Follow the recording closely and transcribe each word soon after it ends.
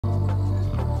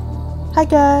Hi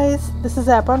guys, this is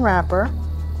App Unwrapper.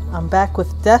 I'm back with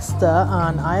Desta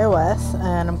on iOS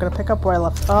and I'm going to pick up where I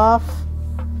left off.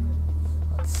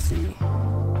 Let's see.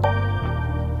 I'm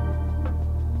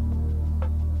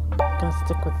going to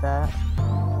stick with that.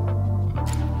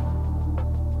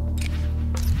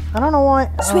 I don't know why.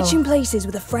 Switching places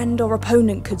with a friend or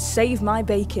opponent could save my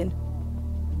bacon.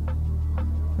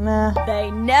 Nah. They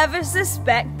never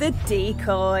suspect the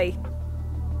decoy.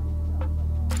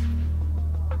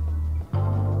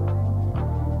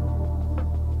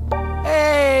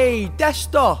 Hey,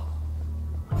 Desta!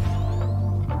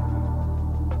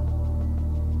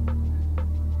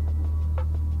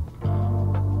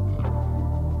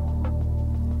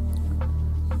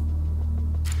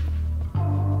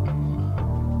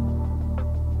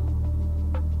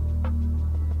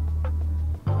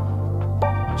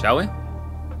 Shall we?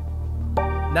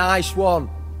 Nice one.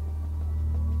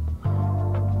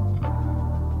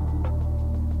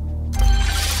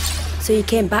 So you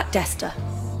came back, Desta,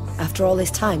 after all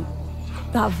this time?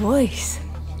 That voice.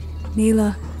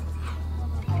 Neela.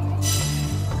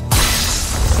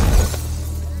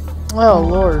 Oh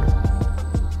Lord.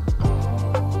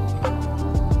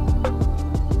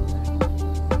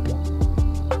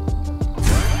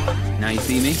 Now you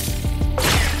see me?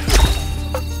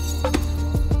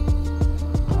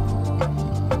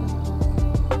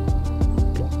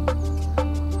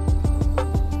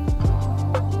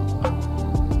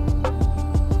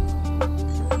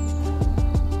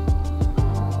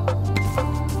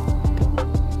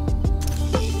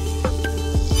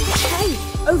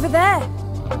 Over there!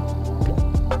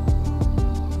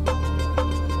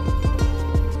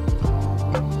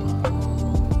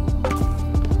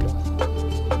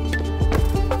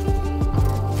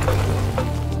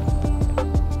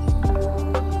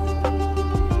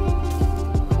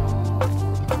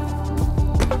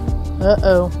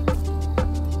 Uh-oh.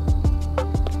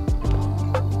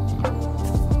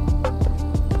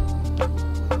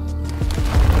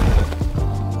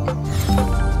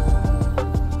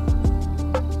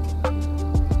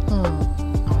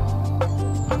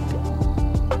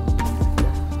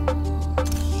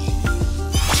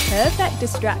 Perfect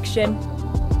distraction.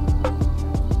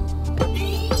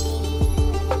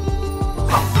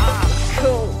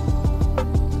 Cool.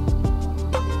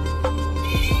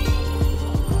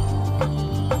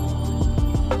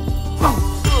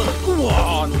 Go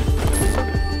on!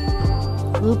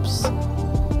 Oops.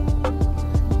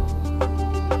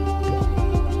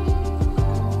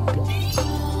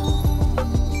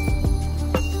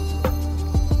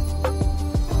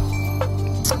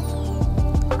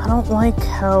 I don't like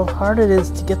how hard it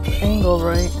is to get the angle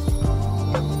right.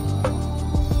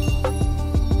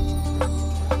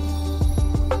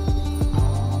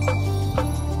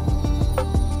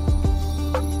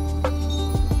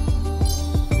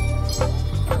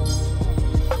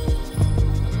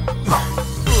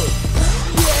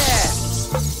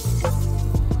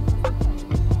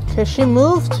 Okay, she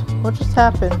moved? What just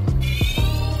happened?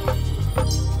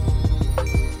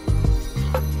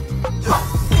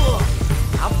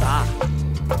 Have that.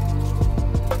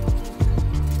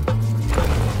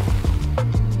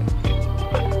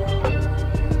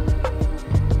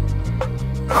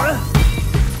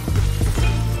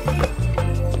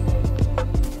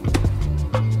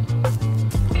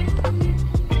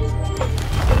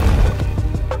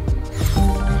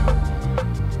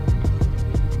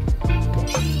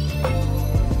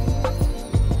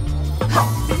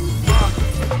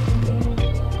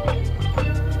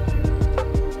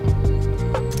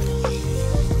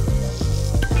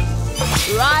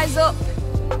 Rise up!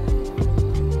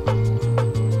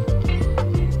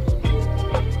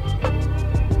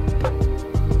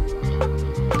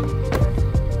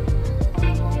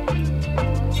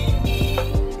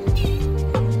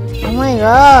 Oh my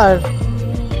god!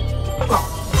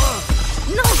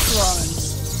 Nice one!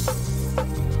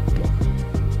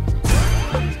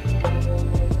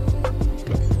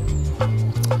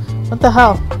 What the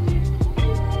hell?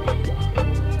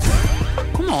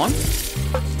 Come on.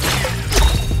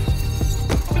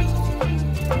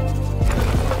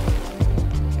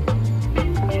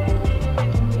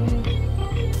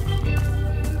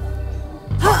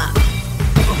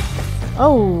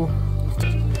 Oh!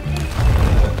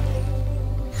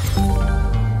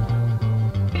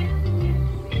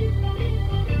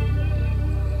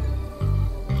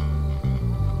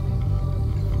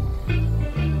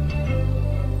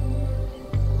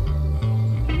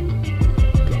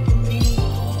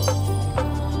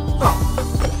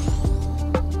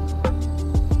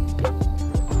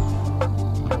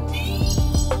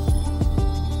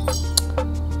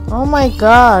 Oh my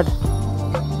god.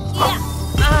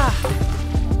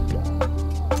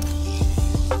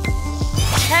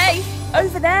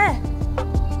 there!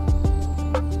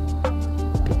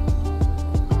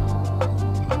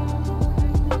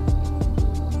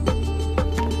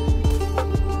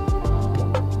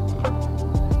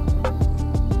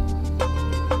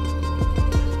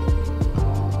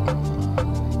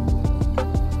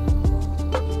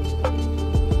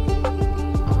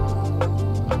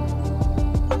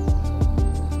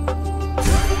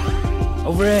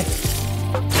 Over here.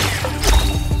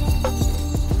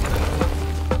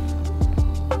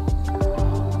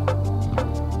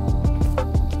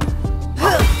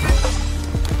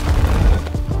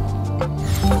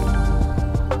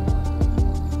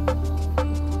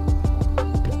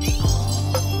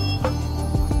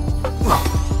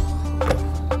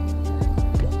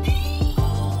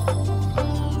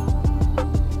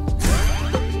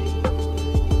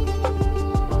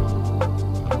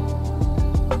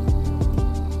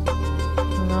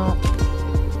 No.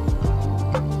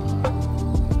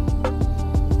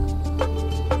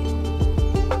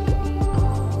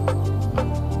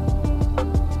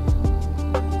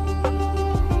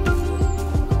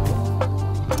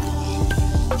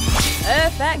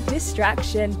 Perfect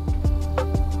distraction.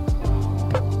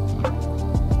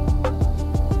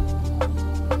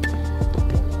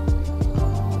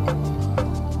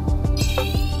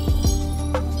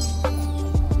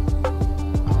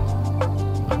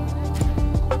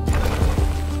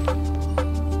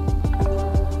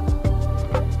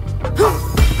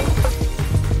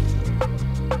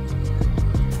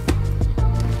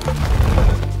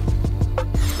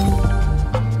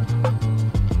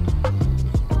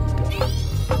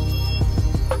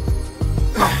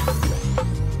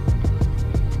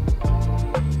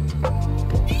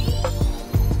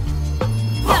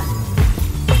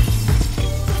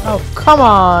 Oh, come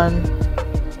on.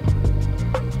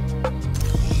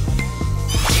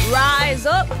 Rise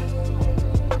up.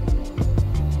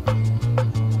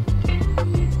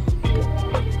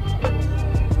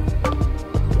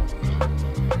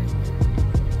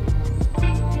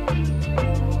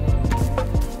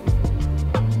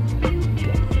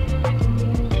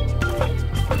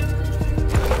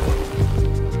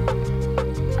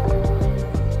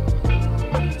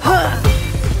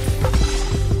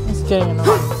 It's getting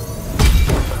annoying.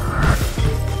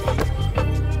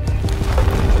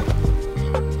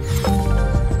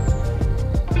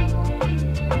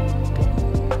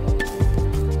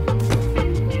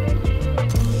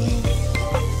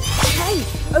 Hey,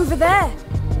 over there.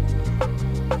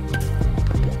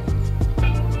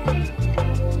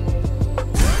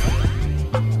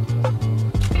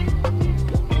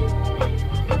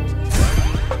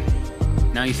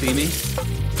 Now you see me?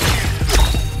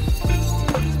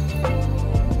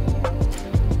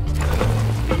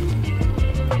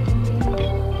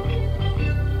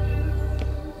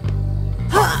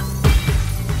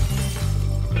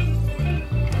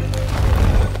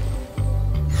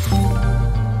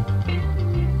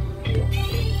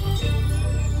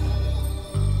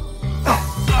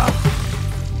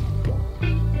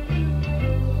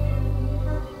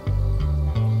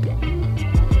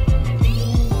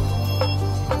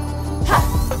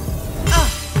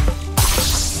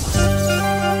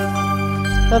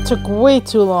 That took way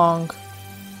too long.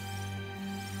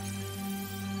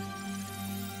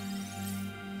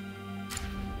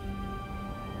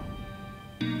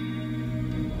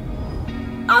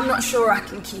 I'm not sure I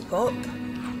can keep up.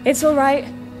 It's all right.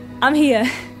 I'm here.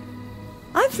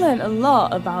 I've learned a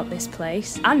lot about this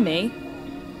place and me.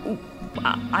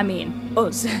 I mean,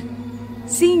 us.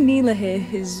 Seeing Neela here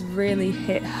has really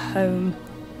hit home.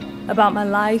 About my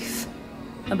life,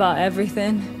 about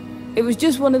everything. It was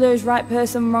just one of those right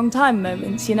person, wrong time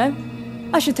moments, you know?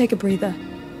 I should take a breather.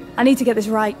 I need to get this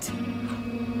right.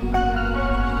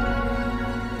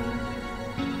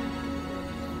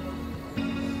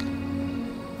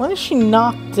 Why is she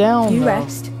knocked down? You though?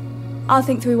 rest. I'll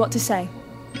think through what to say.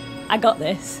 I got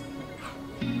this.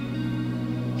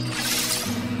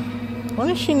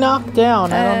 Why is she knocked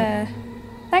down? I don't.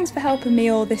 Thanks for helping me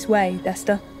all this way,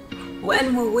 Desta.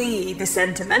 When were we the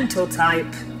sentimental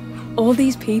type? All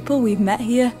these people we've met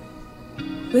here,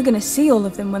 we're gonna see all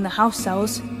of them when the house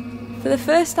sells. For the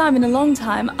first time in a long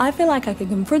time, I feel like I can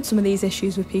confront some of these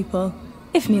issues with people.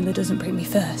 If Neela doesn't bring me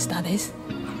first, that is.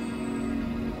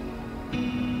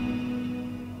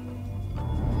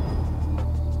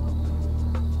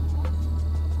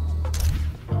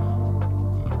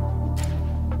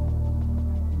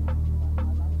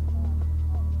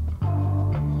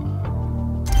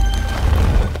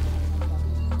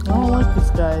 I don't like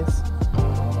these guys.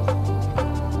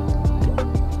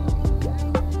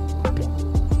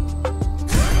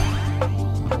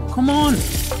 Come on.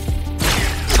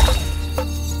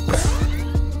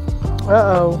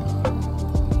 Uh-oh.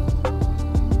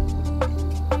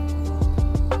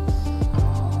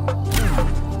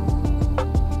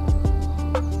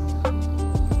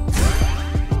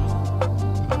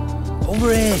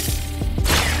 Over here.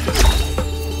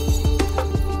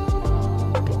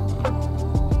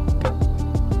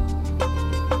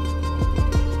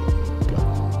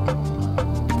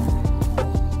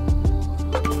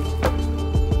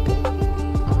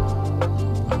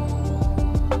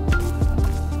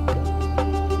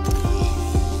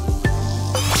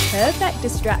 Perfect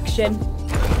distraction.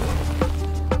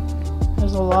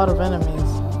 There's a lot of enemies.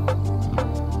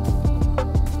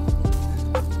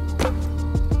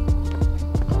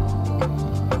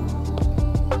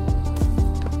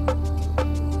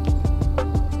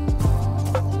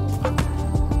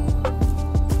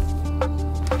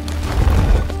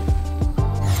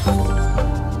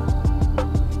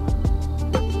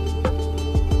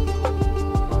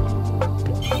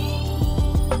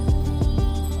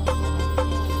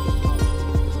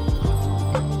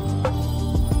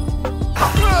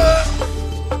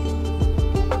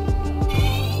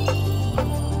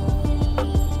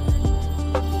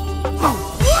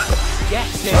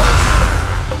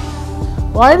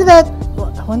 Why did that...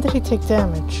 When did he take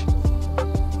damage?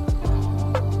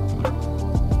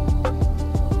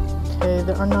 Okay,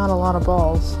 there are not a lot of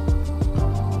balls.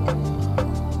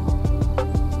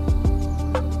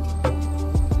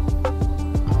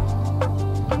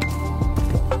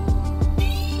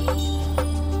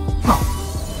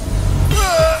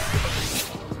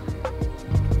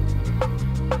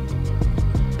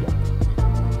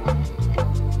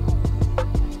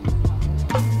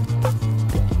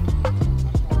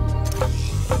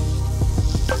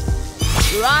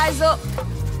 Rise up.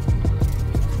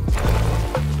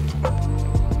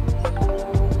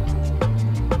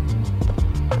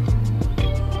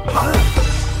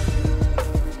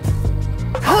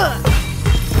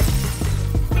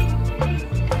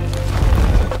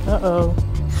 Uh-oh.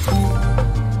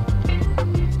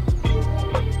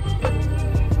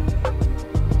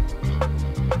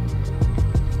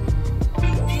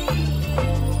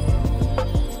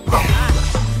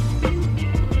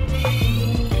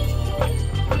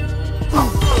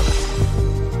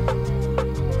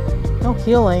 No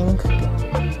healing.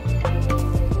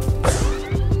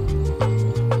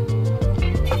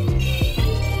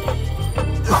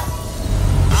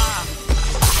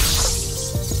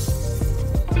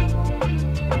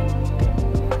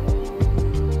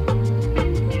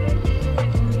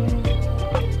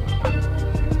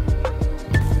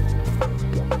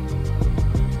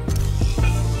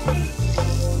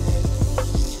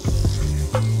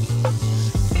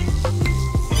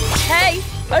 Hey,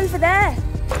 over there.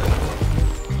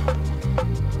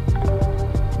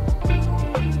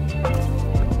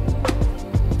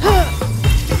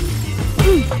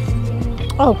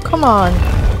 Oh, come on.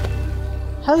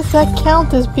 How does that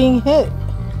count as being hit?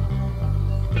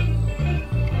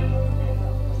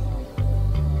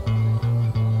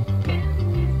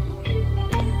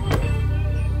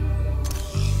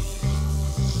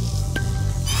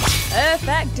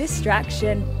 Perfect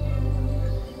distraction.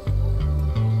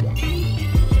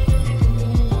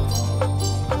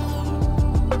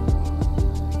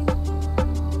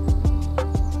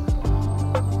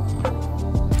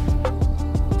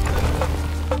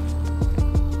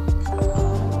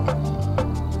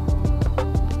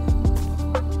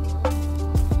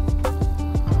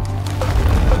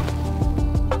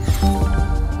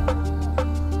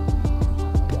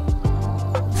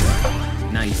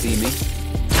 Now you see me?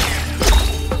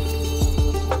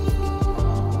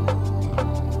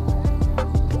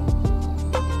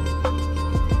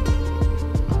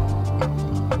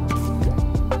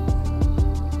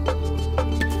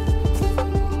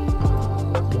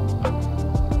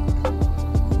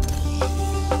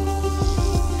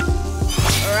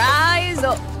 Rise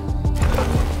up.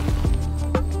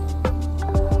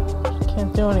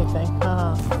 Can't do anything.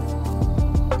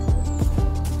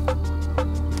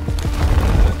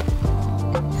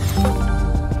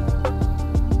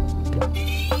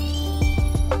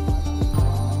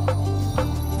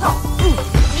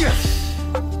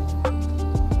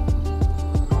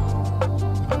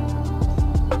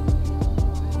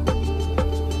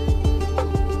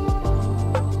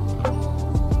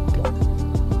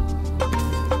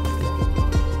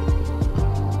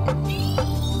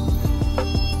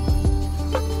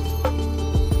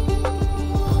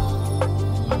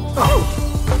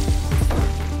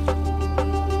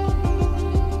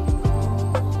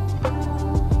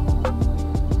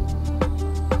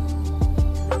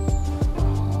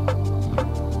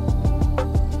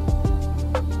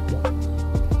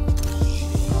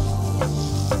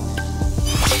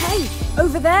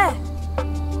 over there.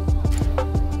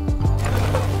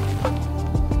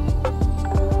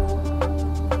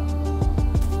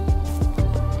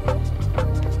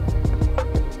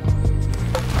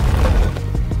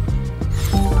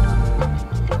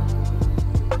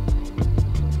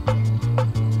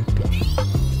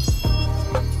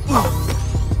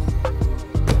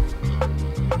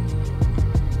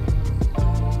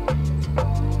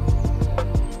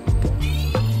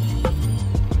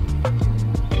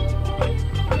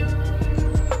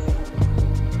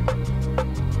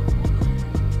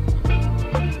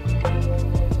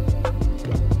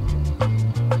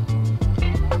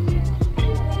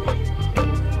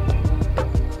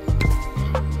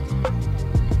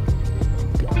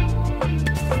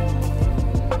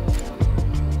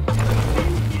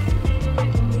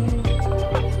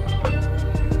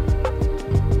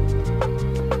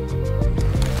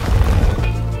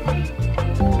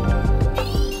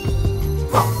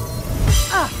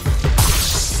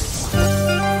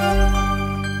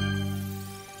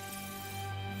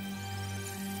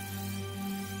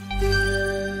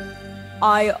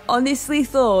 I honestly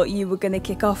thought you were gonna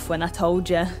kick off when I told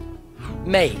you.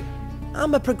 Mate,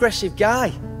 I'm a progressive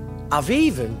guy. I've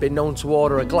even been known to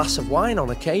order a glass of wine on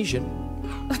occasion.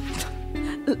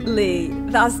 Lee,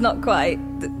 that's not quite...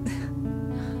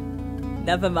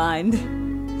 Never mind.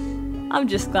 I'm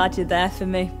just glad you're there for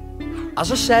me.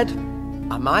 As I said,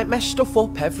 I might mess stuff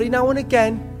up every now and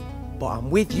again, but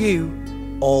I'm with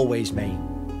you always, mate.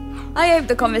 I hope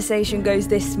the conversation goes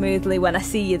this smoothly when I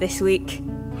see you this week.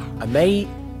 A mate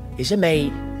is a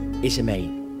mate is a mate.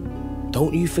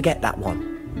 Don't you forget that one.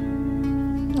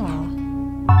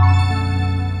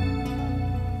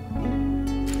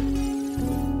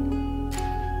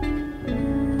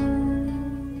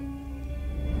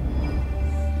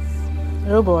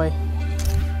 Oh boy.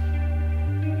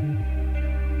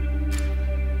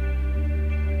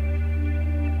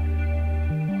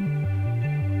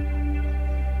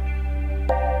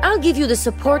 I'll give you the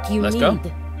support you Let's need.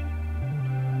 go.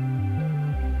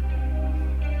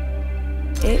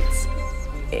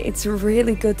 It's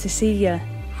really good to see you.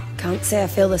 Can't say I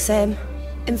feel the same.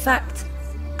 In fact,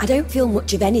 I don't feel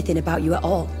much of anything about you at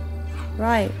all.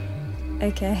 Right.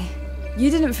 Okay.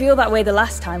 You didn't feel that way the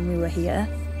last time we were here.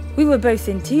 We were both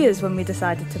in tears when we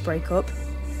decided to break up.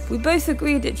 We both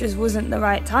agreed it just wasn't the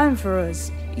right time for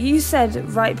us. You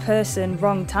said right person,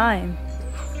 wrong time.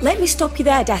 Let me stop you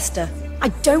there, Desta. I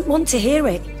don't want to hear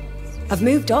it. I've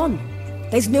moved on.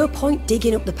 There's no point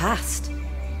digging up the past.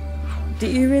 Do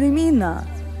you really mean that?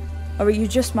 Or are you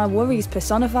just my worries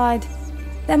personified?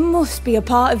 There must be a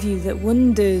part of you that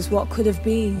wonders what could have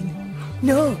been.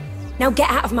 No. Now get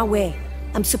out of my way.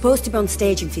 I'm supposed to be on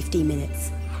stage in 15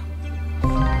 minutes.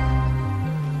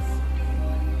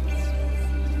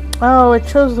 Oh, it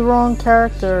chose the wrong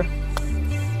character.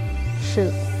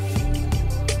 Shoot.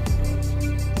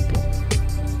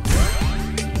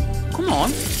 Come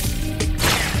on.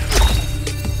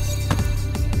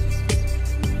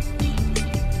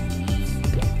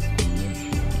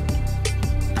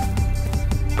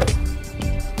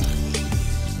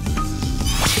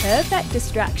 Perfect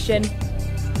distraction.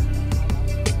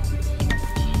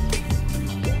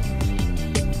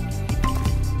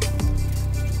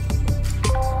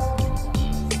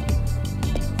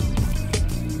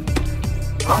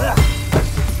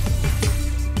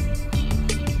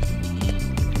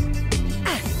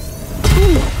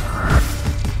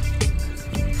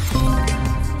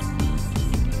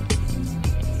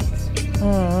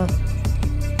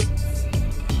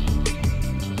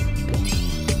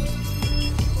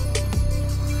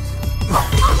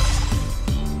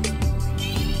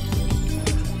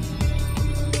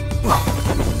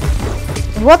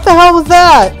 What the hell was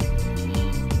that?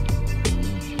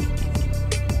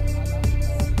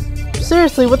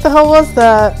 Seriously, what the hell was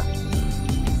that?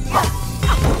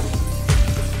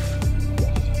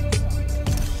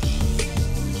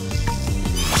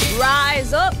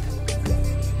 Rise up.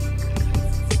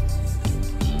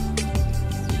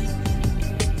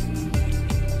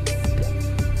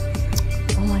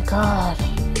 Oh my god.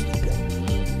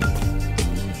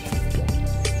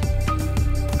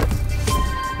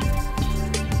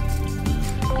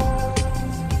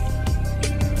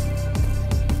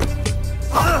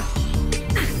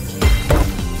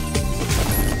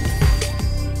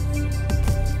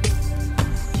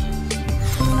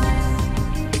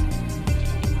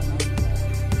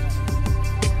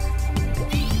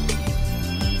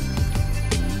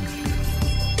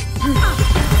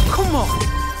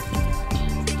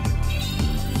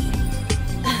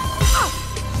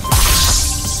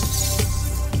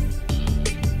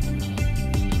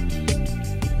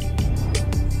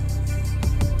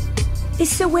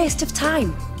 This is a waste of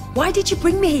time. Why did you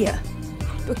bring me here?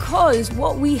 Because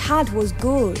what we had was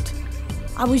good.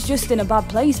 I was just in a bad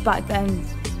place back then.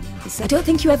 I don't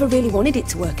think you ever really wanted it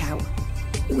to work out.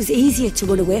 It was easier to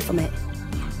run away from it.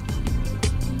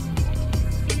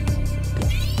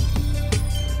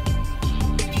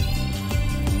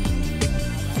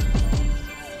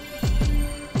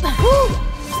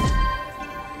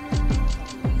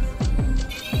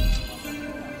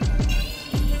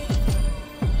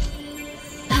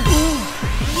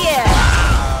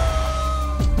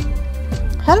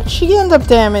 How did she end up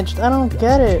damaged? I don't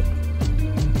get it.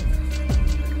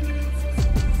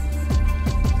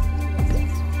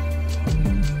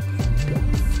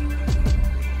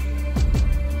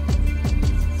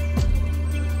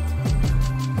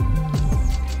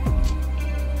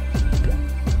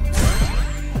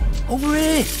 Over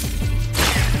here!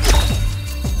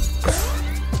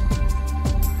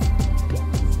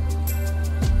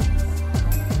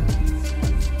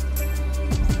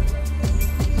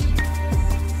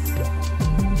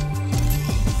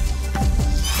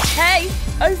 Hey,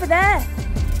 over there!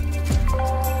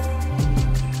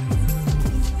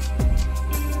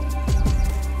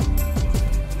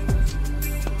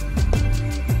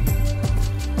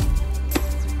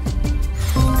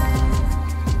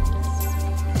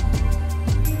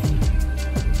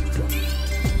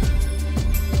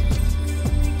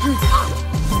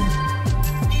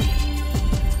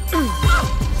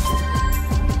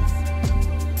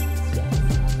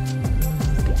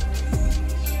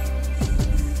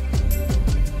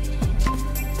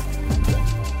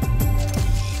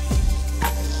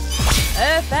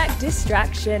 Perfect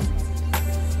distraction.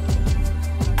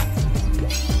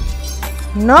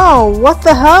 No, what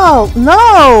the hell?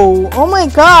 No! Oh my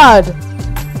god!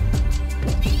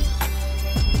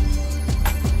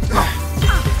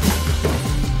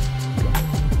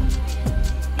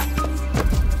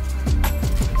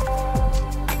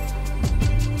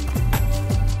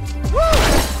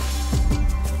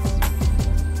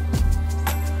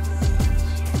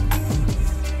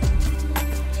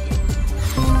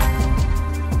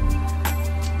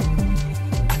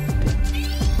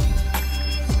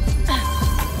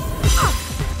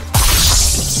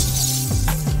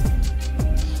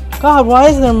 God, why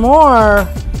is there more?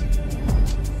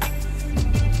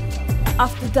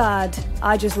 After Dad,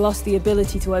 I just lost the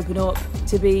ability to open up,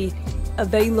 to be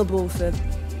available for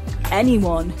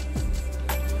anyone.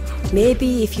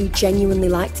 Maybe if you genuinely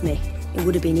liked me, it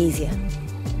would have been easier.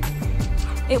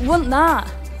 It wasn't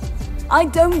that. I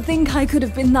don't think I could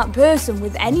have been that person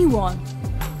with anyone.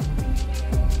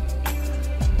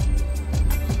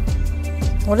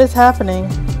 What is happening?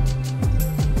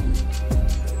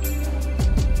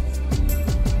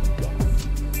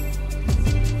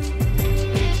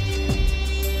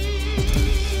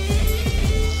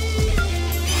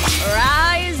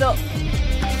 Rise up.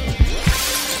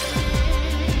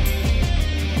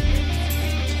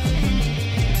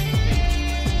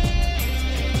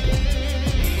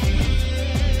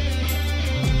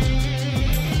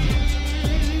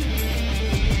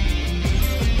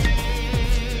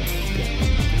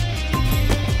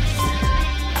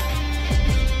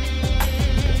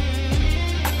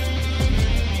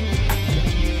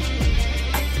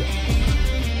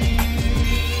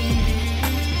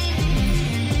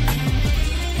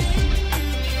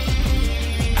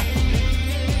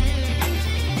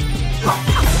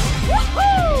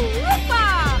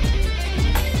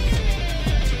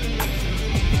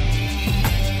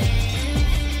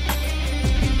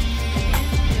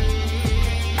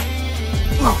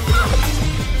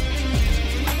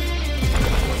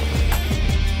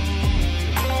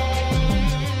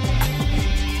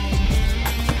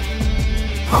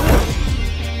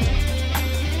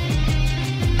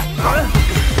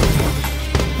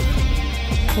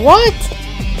 What?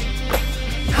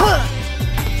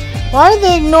 Why are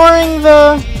they ignoring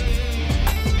the...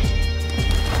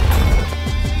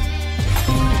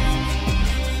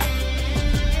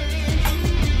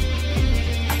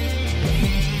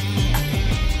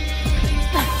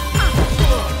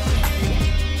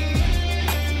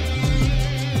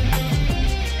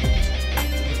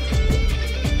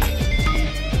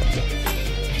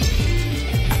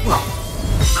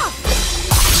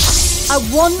 I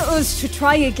want us to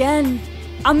try again.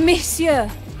 I miss you.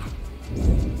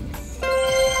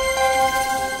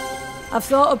 I've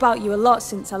thought about you a lot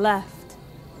since I left.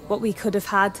 What we could have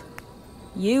had.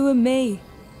 You and me.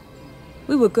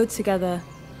 We were good together.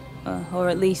 Or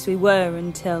at least we were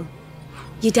until...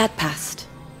 Your dad passed.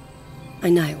 I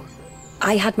know.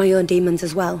 I had my own demons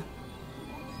as well.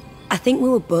 I think we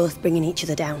were both bringing each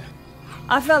other down.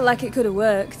 I felt like it could have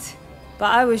worked. but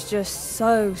I was just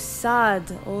so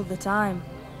sad all the time.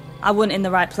 I wasn't in the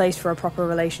right place for a proper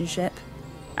relationship.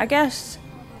 I guess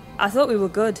I thought we were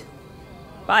good,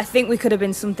 but I think we could have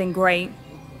been something great.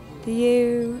 Do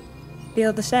you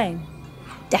feel the same?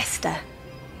 Desta,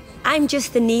 I'm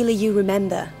just the Neela you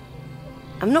remember.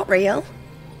 I'm not real.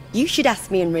 You should ask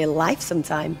me in real life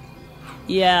sometime.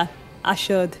 Yeah, I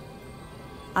should.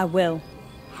 I will.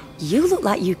 You look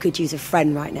like you could use a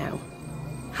friend right now.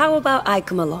 How about I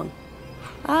come along?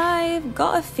 I've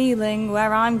got a feeling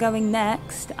where I'm going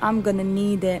next, I'm gonna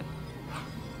need it.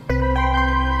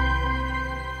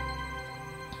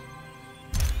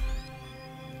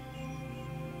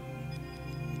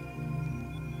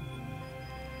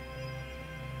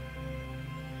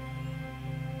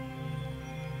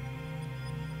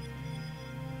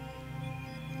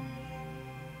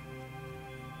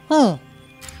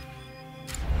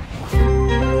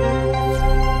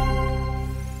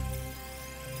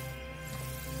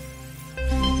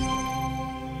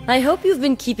 I hope you've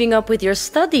been keeping up with your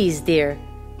studies, dear.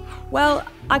 Well,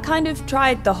 I kind of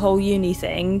tried the whole uni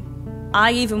thing.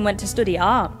 I even went to study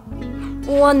art.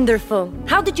 Wonderful.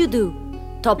 How did you do?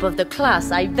 Top of the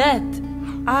class, I bet.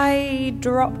 I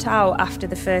dropped out after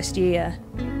the first year.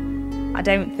 I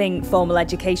don't think formal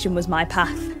education was my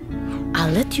path.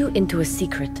 I'll let you into a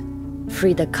secret.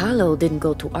 Frida Kahlo didn't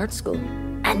go to art school,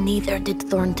 and neither did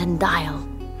Thornton Dial.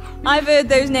 I've heard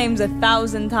those names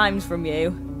 1,000 times from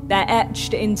you. They're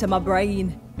etched into my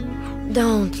brain.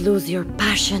 Don't lose your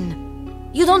passion.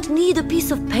 You don't need a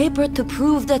piece of paper to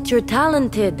prove that you're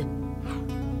talented.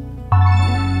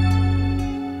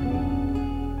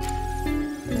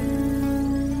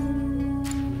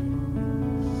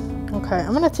 Okay,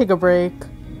 I'm gonna take a break.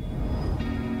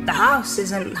 The house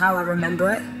isn't how I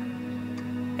remember it.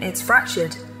 It's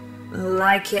fractured,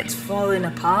 like it's falling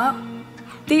apart.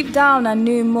 Deep down, I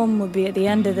knew Mum would be at the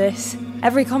end of this.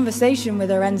 Every conversation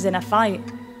with her ends in a fight.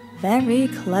 Very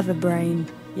clever, brain.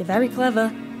 You're very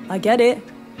clever. I get it.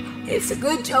 It's a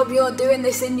good job you're doing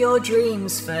this in your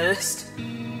dreams first.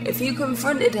 If you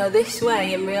confronted her this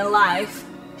way in real life,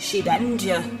 she'd end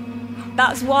you.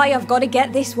 That's why I've got to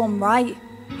get this one right.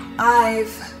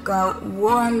 I've got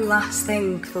one last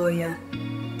thing for you,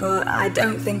 but I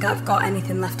don't think I've got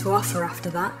anything left to offer after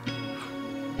that.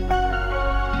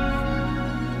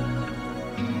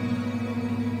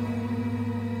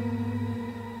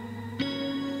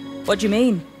 What do you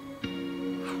mean?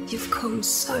 You've come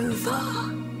so far,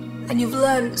 and you've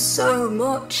learned so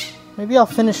much. Maybe I'll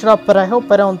finish it up, but I hope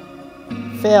I don't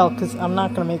fail, because I'm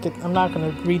not going to make it. I'm not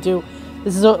going to redo.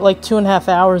 This is like 2.5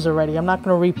 hours already. I'm not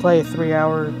going to replay a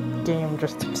 3-hour game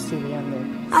just to see the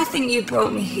ending. I think you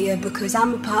brought me here because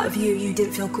I'm a part of you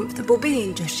didn't feel comfortable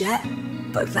being just yet.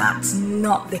 But that's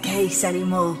not the case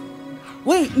anymore.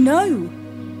 Wait, no!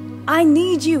 I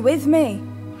need you with me.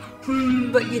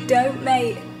 But you don't,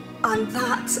 mate. And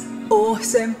that's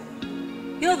awesome.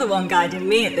 You're the one guiding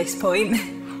me at this point.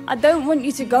 I don't want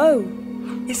you to go.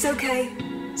 It's okay.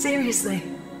 Seriously.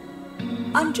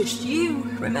 I'm just you,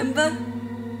 remember?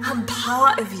 I'm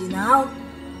part of you now.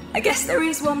 I guess there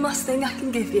is one last thing I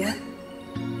can give you.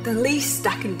 The least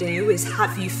I can do is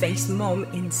have you face Mum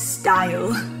in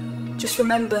style. Just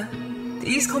remember,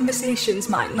 these conversations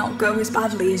might not go as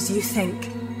badly as you think.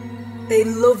 They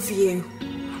love you.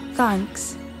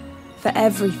 Thanks for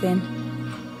everything.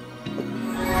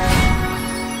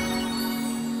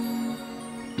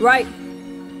 Right,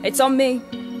 it's on me,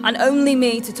 and only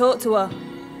me, to talk to her.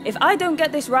 If I don't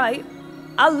get this right,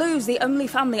 I'll lose the only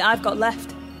family I've got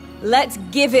left. Let's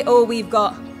give it all we've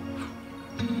got.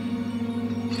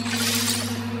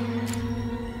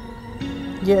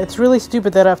 Yeah, it's really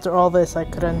stupid that after all this I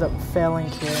could end up failing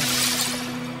here.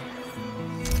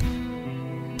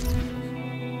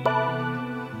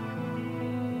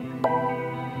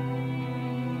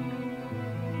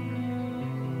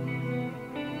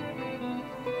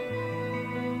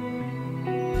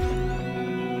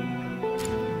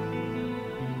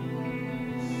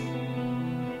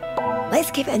 Let's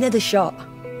give it another shot.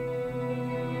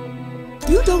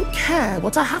 You don't care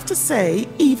what I have to say,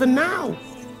 even now.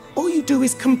 All you do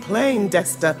is complain,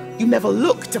 Desta. You never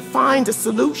look to find a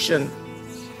solution.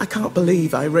 I can't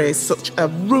believe I raised such a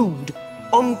rude,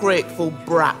 ungrateful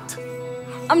brat.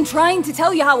 I'm trying to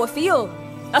tell you how I feel.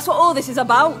 That's what all this is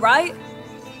about, right?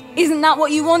 Isn't that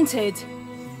what you wanted?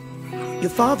 Your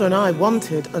father and I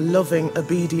wanted a loving,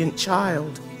 obedient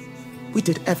child. We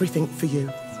did everything for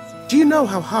you. Do you know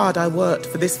how hard I worked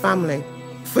for this family?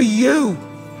 For you!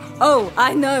 Oh,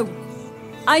 I know.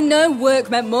 I know work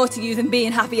meant more to you than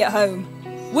being happy at home.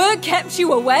 Work kept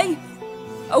you away.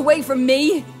 Away from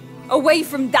me. Away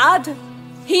from Dad.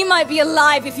 He might be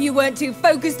alive if you weren't too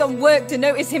focused on work to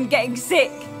notice him getting sick.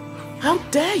 How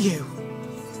dare you?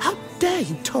 How dare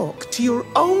you talk to your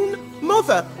own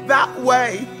mother that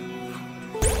way?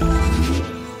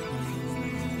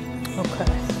 Okay.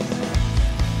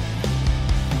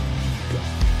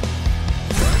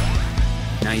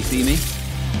 Now you see me?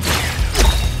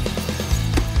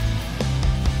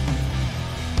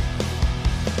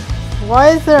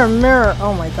 Why is there a mirror?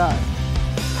 Oh my god.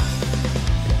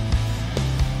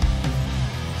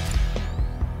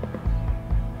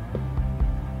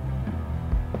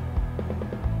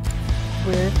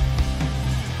 Weird.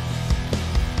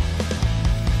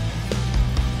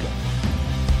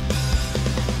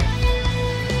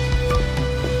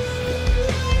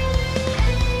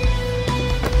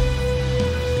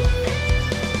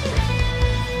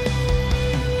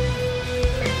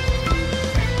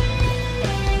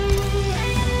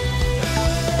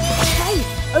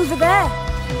 Over there!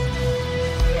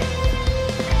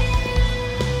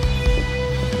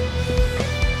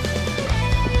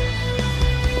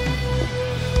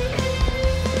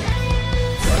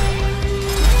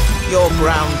 You're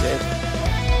grounded.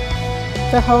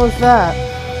 What the hell is that?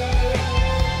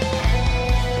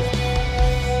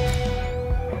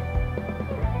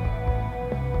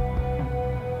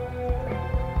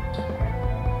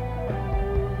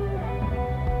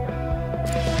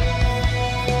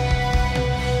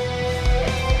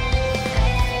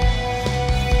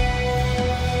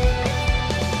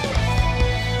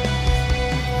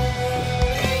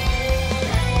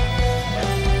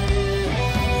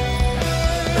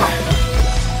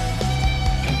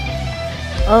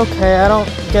 Okay, I don't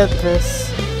get this.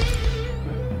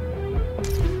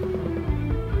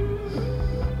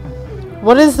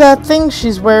 What is that thing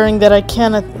she's wearing that I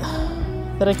can't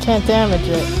damage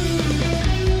it?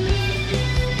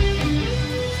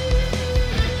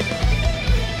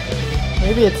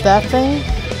 Maybe it's that thing?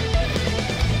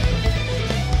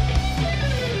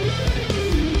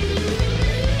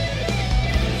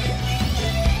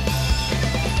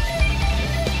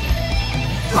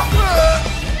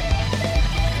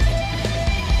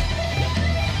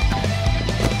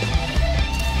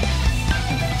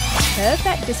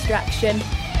 Perfect distraction.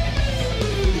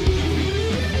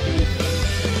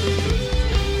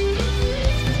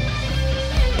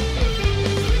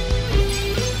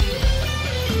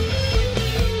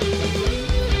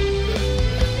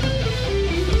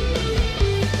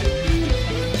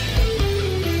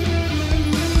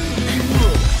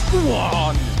 Go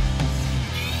on!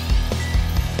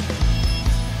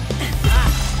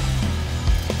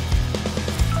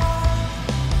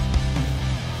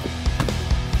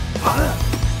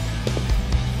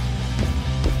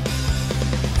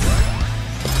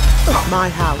 My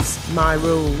house, my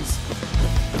rules.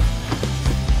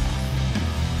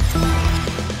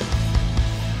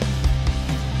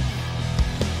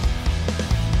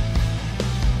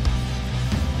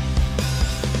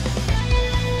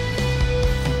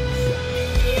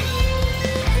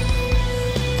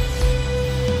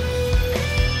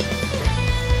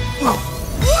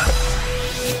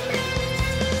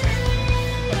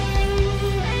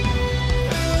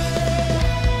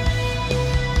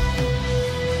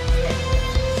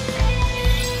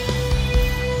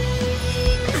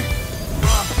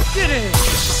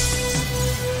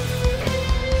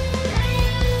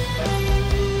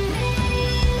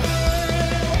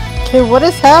 Okay, what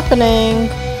is happening?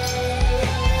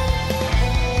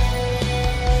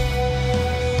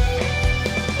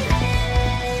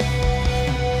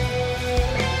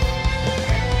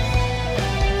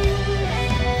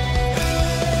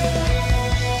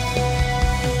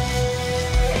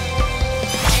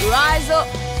 Rise up!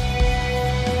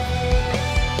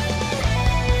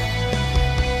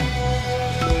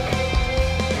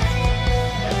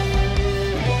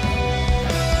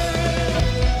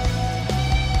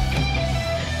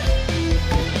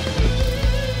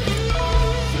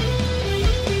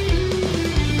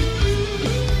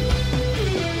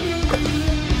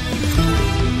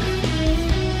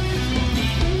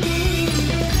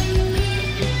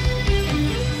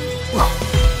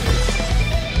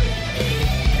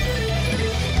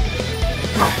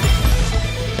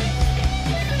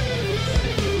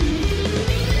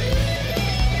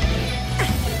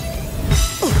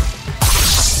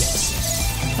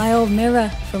 My old mirror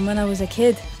from when I was a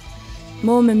kid.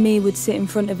 Mum and me would sit in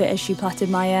front of it as she plaited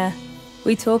my hair.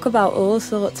 We'd talk about all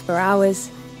sorts for hours.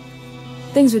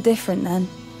 Things were different then.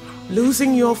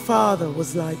 Losing your father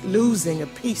was like losing a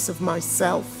piece of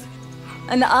myself.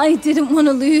 And I didn't want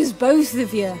to lose both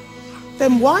of you.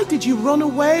 Then why did you run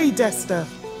away, Desta?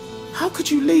 How could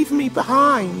you leave me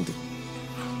behind?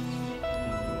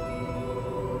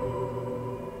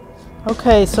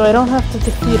 Okay, so I don't have to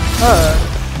defeat her.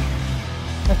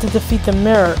 I have to defeat the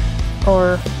mirror,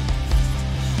 or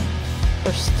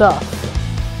her stuff.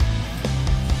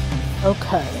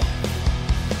 Okay.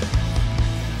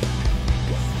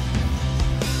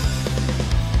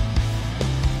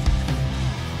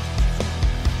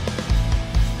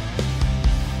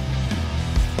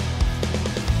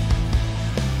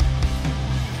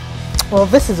 Well,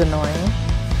 this is annoying.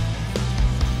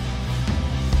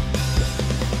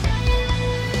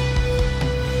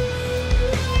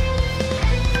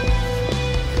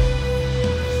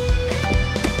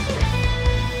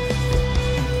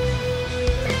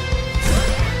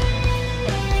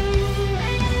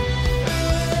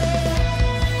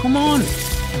 Come on!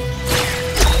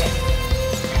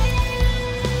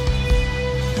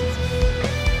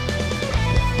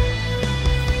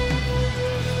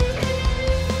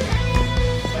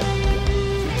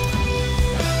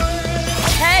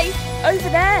 Hey, over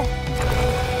there!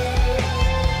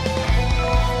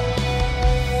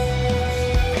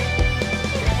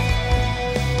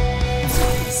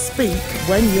 Speak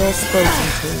when you're spoken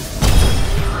to.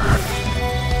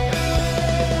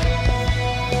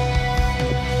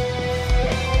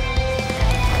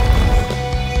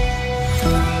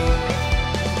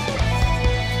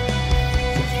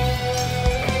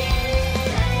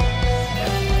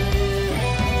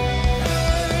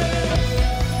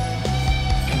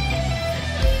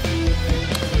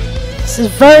 This is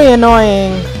very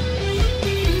annoying.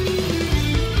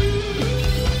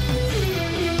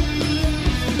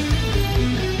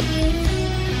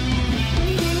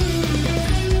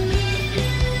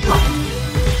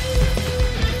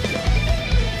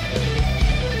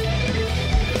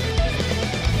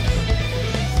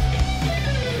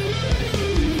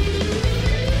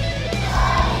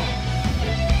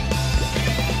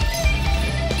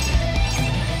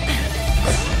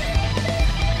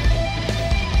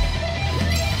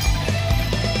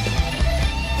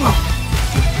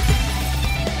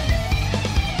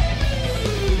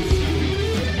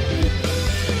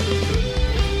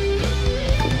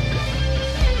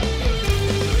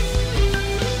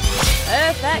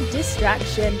 Perfect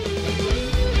distraction.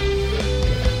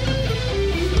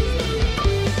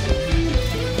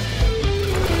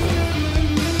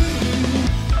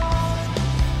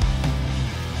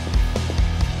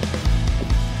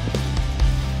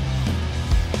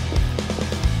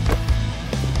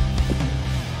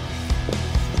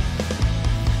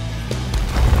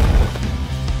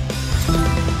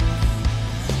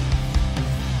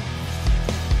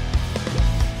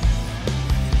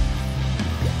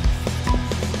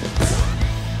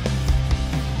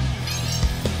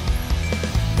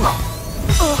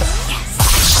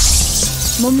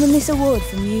 Mum won this award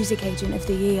for Music Agent of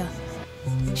the Year.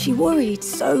 She worried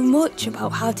so much about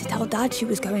how to tell Dad she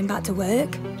was going back to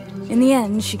work. In the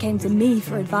end, she came to me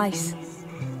for advice.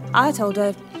 I told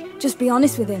her, just be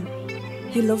honest with him.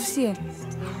 He loves you.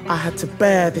 I had to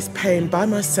bear this pain by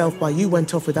myself while you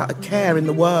went off without a care in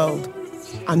the world.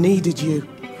 I needed you.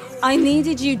 I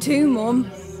needed you too,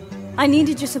 Mum. I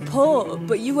needed your support,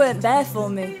 but you weren't there for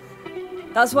me.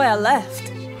 That's why I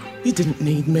left. You didn't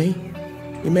need me.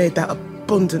 You made that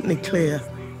abundantly clear.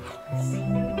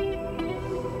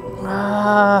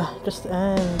 Just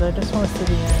end. I just want to see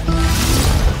the end.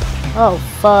 Oh,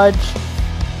 fudge.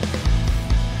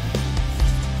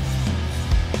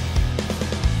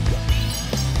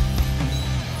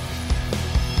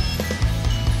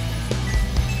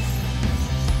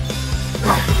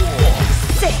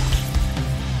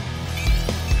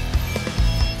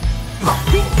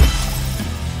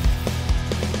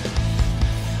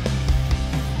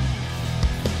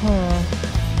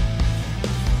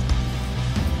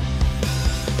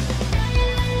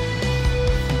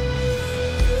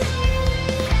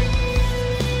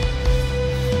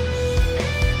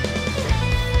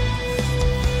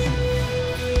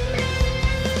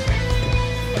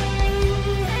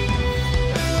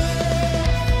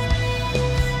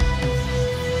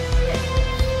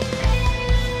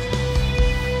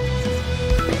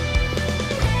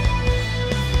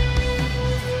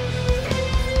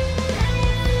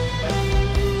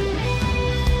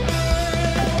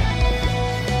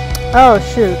 Oh,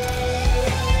 shoot.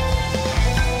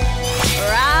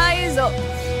 Rise up.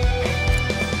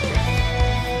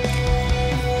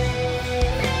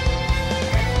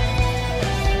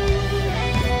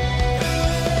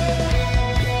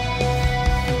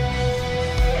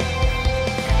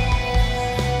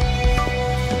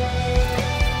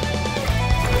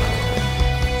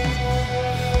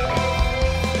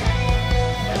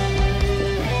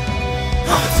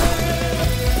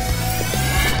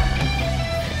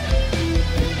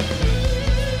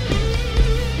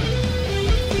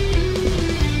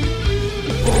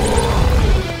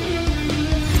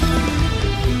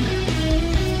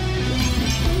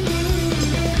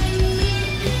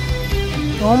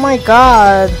 Oh my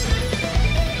god.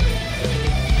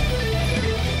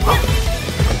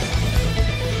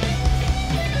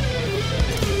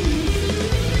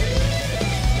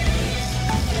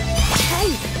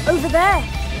 Hey, over there.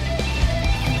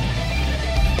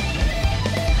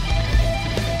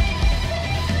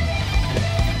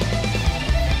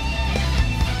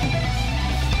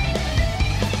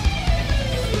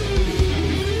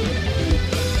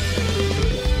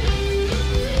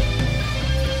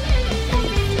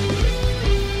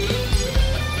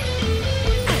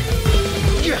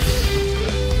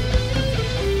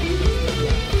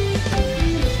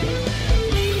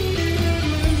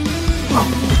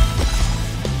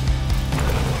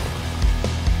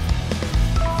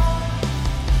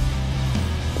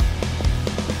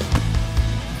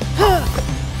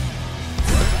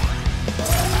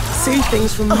 See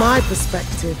things from my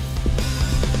perspective.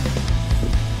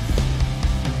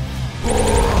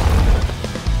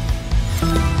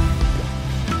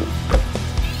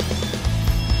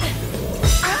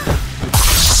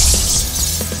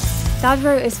 Dad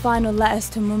wrote his final letters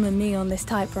to Mum and me on this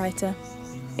typewriter.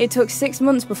 It took 6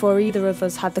 months before either of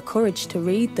us had the courage to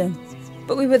read them.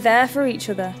 But we were there for each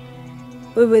other.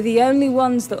 We were the only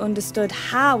ones that understood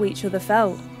how each other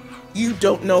felt. You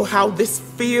don't know how this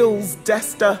feels,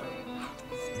 Desta.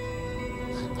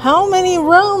 How many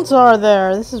rounds are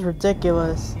there? This is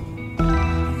ridiculous.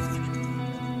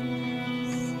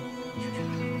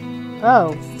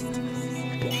 Oh.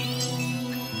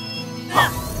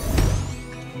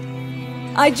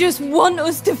 I just want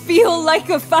us to feel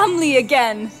like a family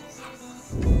again.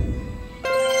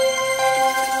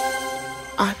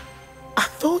 I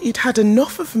thought you'd had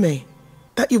enough of me.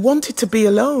 That you wanted to be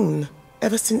alone.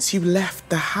 Ever since you left,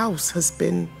 the house has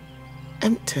been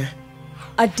empty.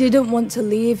 I didn't want to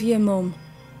leave you, Mum.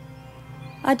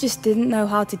 I just didn't know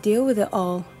how to deal with it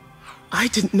all. I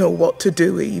didn't know what to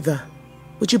do either.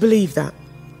 Would you believe that?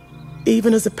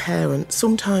 Even as a parent,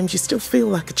 sometimes you still feel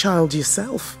like a child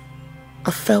yourself.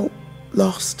 I felt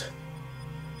lost,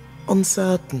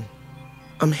 uncertain.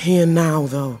 I'm here now,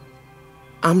 though.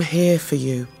 I'm here for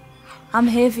you. I'm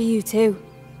here for you too.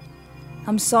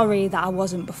 I'm sorry that I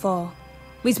wasn't before.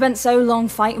 We spent so long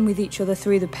fighting with each other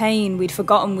through the pain, we'd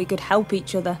forgotten we could help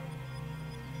each other.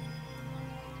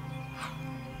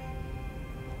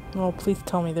 Oh, please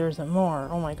tell me there isn't more.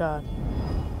 Oh my god.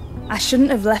 I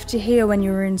shouldn't have left you here when you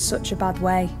were in such a bad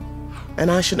way. And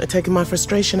I shouldn't have taken my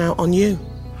frustration out on you.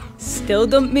 Still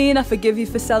don't mean I forgive you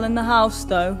for selling the house,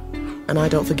 though. And I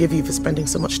don't forgive you for spending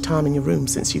so much time in your room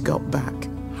since you got back.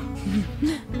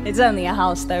 It's only a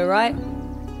house, though, right?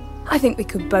 I think we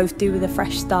could both do with a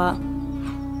fresh start.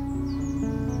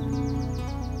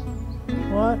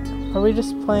 What? Are we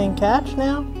just playing catch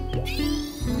now?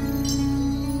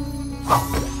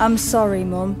 I'm sorry,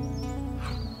 Mum.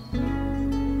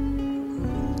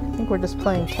 I think we're just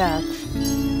playing catch.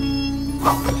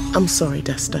 I'm sorry,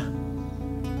 Desta.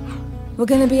 We're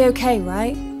gonna be okay,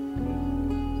 right?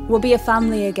 We'll be a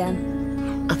family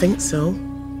again. I think so.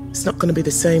 It's not going to be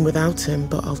the same without him,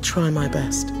 but I'll try my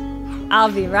best.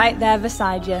 I'll be right there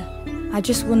beside you. I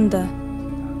just wonder,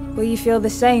 will you feel the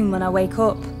same when I wake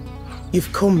up?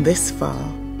 You've come this far.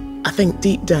 I think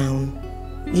deep down,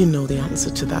 you know the answer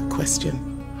to that question.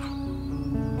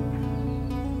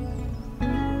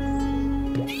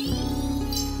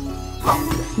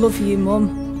 Love you,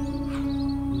 Mum.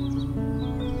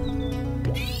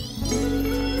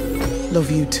 Love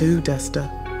you too, Desta.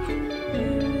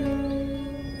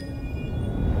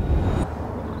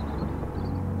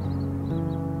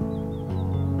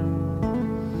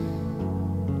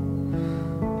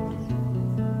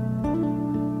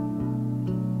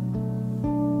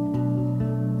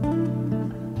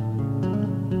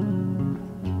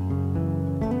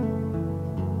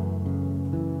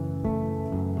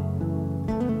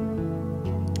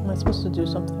 Am I supposed to do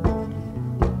something?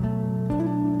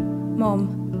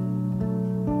 Mum,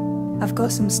 I've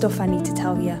got some stuff I need to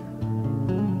tell you.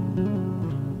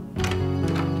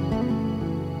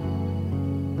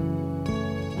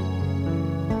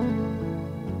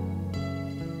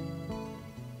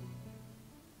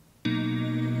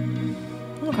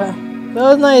 Okay. That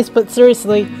was nice, but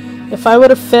seriously, if I would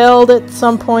have failed at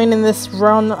some point in this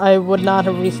run, I would not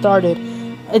have restarted.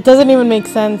 It doesn't even make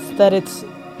sense that it's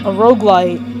a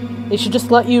roguelite. They should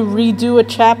just let you redo a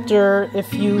chapter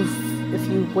if you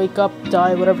wake up,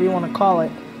 die, whatever you want to call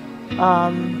it.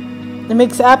 It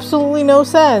makes absolutely no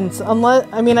sense. Unless,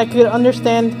 I mean, I could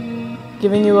understand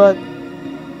giving you a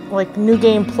new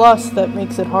game plus that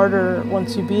makes it harder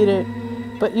once you beat it,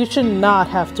 but you should not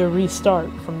have to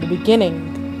restart from the beginning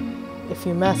if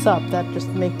you mess up. That just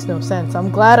makes no sense.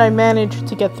 I'm glad I managed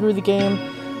to get through the game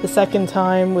the second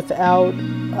time without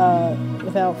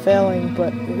failing,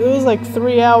 but it was like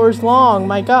 3 hours long.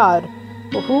 My God,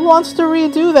 well, who wants to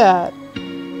redo that?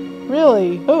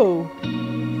 Really, who?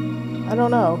 I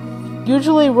don't know.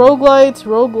 Usually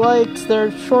roguelikes,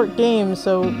 they're short games,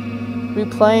 so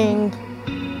replaying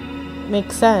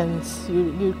makes sense.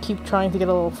 You keep trying to get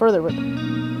a little further, but a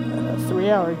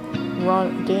 3-hour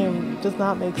game does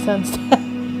not make sense to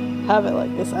have it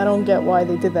like this. I don't get why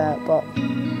they did that, but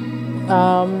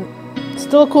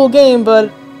still a cool game.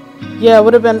 But yeah, it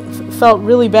would have felt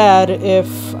really bad if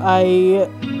I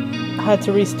had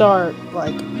to restart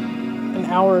like an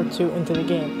hour or two into the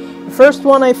game. The first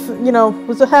one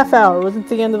was a half hour. It wasn't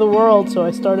the end of the world, so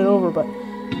I started over. But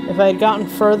if I had gotten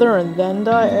further and then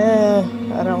died,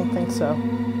 I don't think so.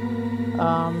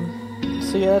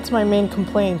 So yeah, that's my main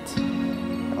complaint.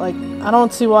 Like, I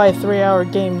don't see why a 3-hour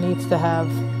game needs to have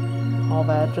all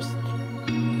that.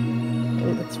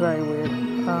 It's very weird.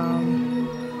 I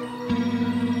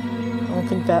don't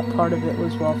think that part of it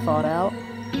was well thought out.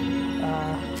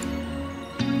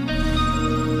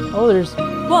 There's...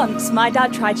 Once, my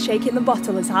dad tried shaking the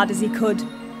bottle as hard as he could,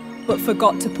 but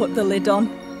forgot to put the lid on.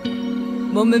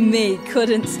 Mum and me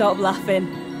couldn't stop laughing.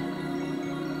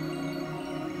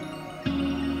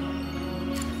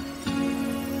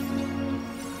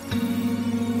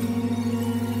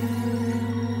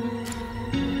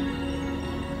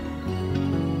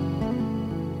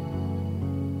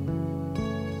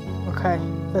 Okay,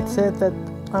 that's it.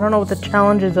 I don't know what the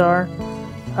challenges are.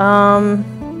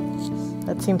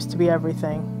 That seems to be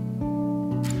everything.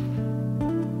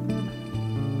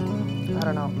 I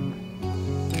don't know.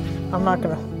 I'm not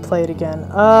gonna play it again.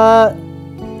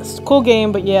 It's a cool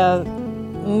game, but yeah,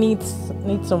 needs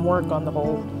some work on the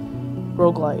whole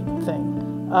roguelite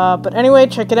thing. But anyway,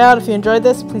 check it out. If you enjoyed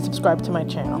this, please subscribe to my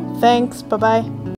channel. Thanks. Bye bye.